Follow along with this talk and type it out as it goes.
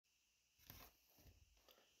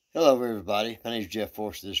Hello, everybody. My name is Jeff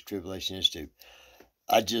Forster. This is Tribulation Institute.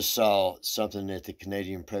 I just saw something at the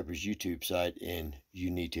Canadian Preppers YouTube site, and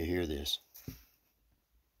you need to hear this.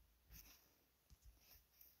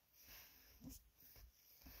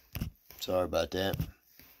 Sorry about that.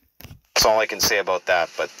 That's all I can say about that.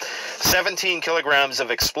 But 17 kilograms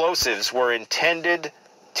of explosives were intended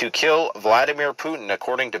to kill Vladimir Putin,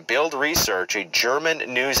 according to Bild Research, a German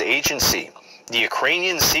news agency. The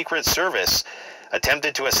Ukrainian Secret Service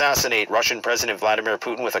attempted to assassinate Russian President Vladimir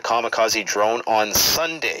Putin with a kamikaze drone on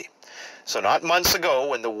Sunday. So not months ago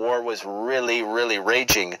when the war was really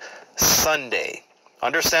raging. Sunday.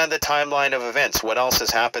 Understand the timeline of events. What else has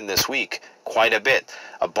happened this week? Quite a bit.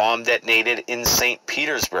 A bomb detonated in St.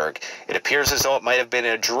 Petersburg. It appears as though it might have been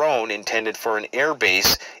a drone intended for an air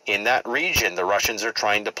base in that region. The Russians are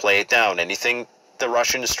trying to play it down. Anything the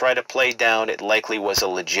Russians try to play down, it likely was a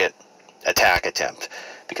legit attack attempt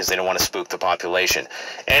because they don't want to spook the population.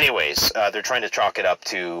 Anyways, they're trying to chalk it up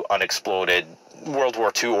to unexploded World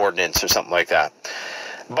War II ordnance or something like that.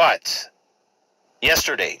 But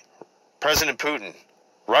yesterday, President Putin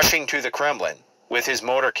rushing to the Kremlin with his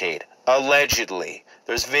motorcade, allegedly.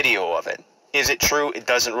 There's video of it. Is it true? It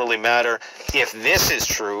doesn't really matter. If this is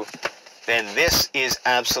true, then this is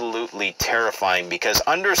absolutely terrifying, because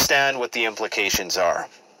understand what the implications are.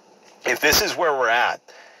 If this is where we're at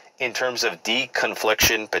in terms of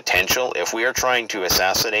deconfliction potential, if we are trying to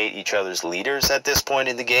assassinate each other's leaders at this point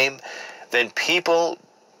in the game, then people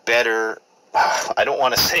better, I don't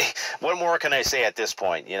want to say, what more can I say at this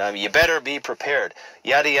point? You know, you better be prepared.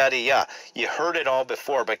 Yada, yada, yada. You heard it all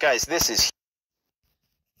before, but guys, this is...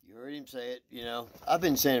 You heard him say it, you know. I've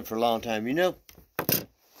been saying it for a long time, you know.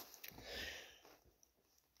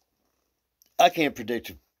 I can't predict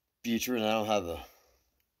the future, and I don't have a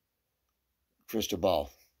crystal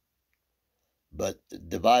ball. But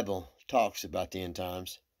the Bible talks about the end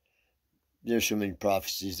times. There's so many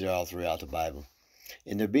prophecies there all throughout the Bible.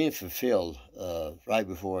 And they're being fulfilled right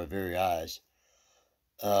before our very eyes.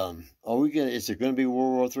 Is there going to be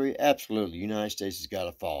World War III? Absolutely. The United States has got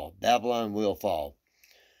to fall. Babylon will fall.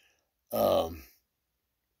 You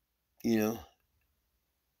know,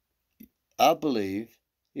 I believe,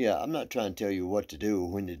 I'm not trying to tell you what to do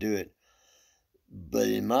or when to do it. But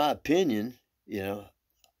in my opinion, you know,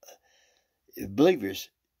 believers,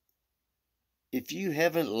 if you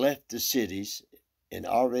haven't left the cities and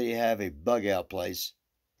already have a bug out place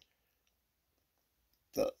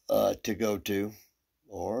to go to,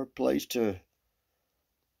 or a place to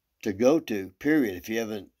go to, period, if you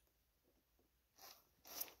haven't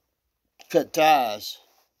cut ties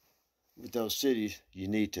with those cities, you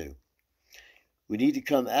need to. We need to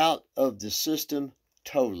come out of the system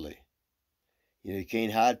totally. You know, you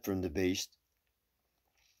can't hide from the beast.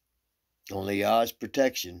 Only God's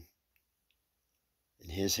protection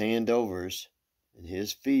and His hand over us and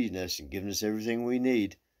His feeding us and giving us everything we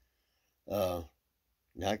need, not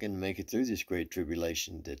going to make it through this great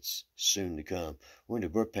tribulation that's soon to come. We're in the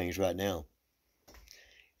birth pangs right now.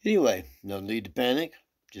 Anyway, no need to panic.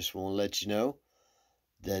 Just want to let you know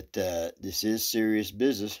that this is serious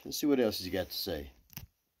business. Let's see what else he's got to say.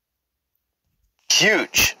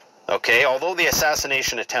 Huge. Okay, although the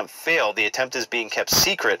assassination attempt failed, the attempt is being kept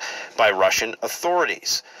secret by Russian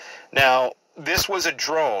authorities. Now, this was a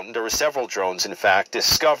drone. There were several drones, in fact,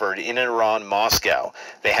 discovered in and around Moscow.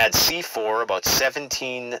 They had C4, about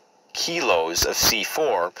 17 kilos of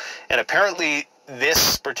C4, and apparently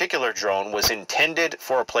this particular drone was intended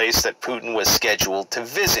for a place that Putin was scheduled to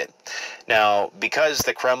visit. Now, because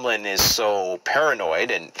the Kremlin is so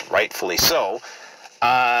paranoid, and rightfully so,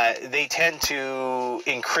 they tend to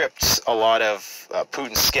encrypt a lot of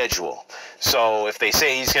Putin's schedule. So if they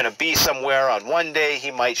say he's going to be somewhere on one day, he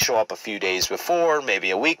might show up a few days before, maybe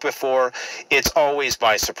a week before. It's always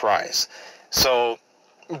by surprise. So,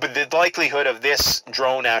 but the likelihood of this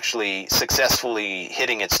drone actually successfully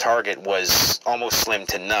hitting its target was almost slim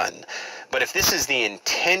to none. But if this is the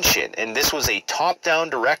intention, and this was a top-down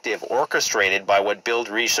directive orchestrated by what Bild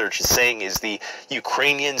Research is saying is the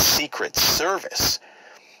Ukrainian Secret Service,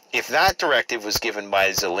 if that directive was given by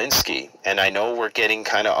Zelensky, and I know we're getting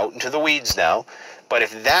kind of out into the weeds now, but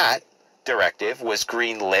if that directive was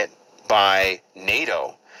greenlit by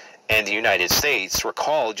NATO and the United States,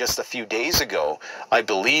 recall just a few days ago, I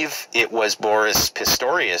believe it was Boris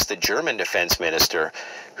Pistorius, the German defense minister,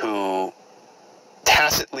 who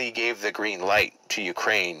tacitly gave the green light to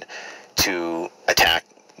Ukraine to attack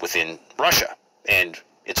within Russia. And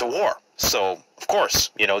it's a war. So, of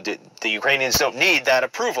course, you know, the Ukrainians don't need that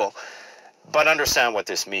approval, but understand what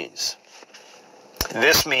this means.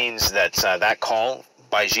 This means that that call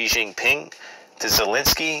by Xi Jinping to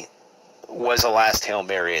Zelensky was a last Hail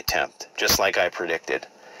Mary attempt, just like I predicted.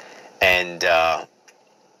 And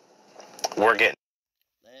we're getting...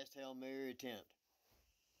 Last Hail Mary attempt.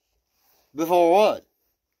 Before what?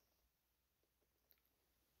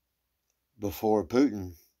 Before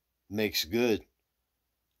Putin makes good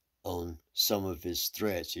on some of his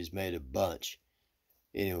threats. He's made a bunch.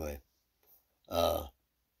 Anyway,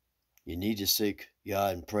 you need to seek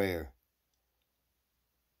God in prayer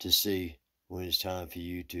to see when it's time for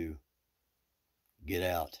you to get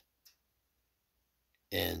out.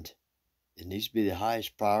 And it needs to be the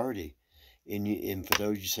highest priority. And for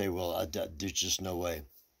those you say, well, there's just no way.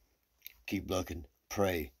 Keep looking.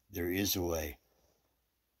 Pray. There is a way.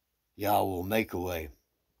 Yahweh will make a way.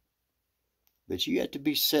 But you have to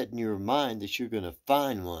be set in your mind that you're going to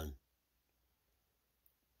find one.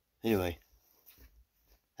 Anyway,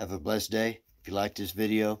 have a blessed day. If you like this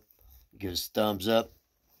video, give us a thumbs up.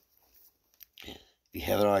 If you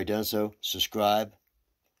haven't already done so, subscribe.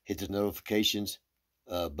 Hit the notifications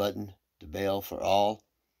button, the bell for all,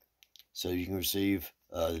 so you can receive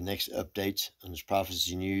the next updates on this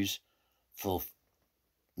prophecy news.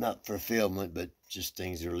 Not fulfillment, but just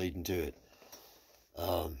things that are leading to it.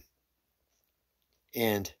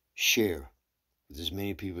 And share with as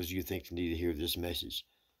many people as you think need to hear this message.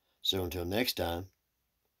 So until next time,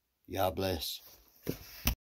 Yah bless.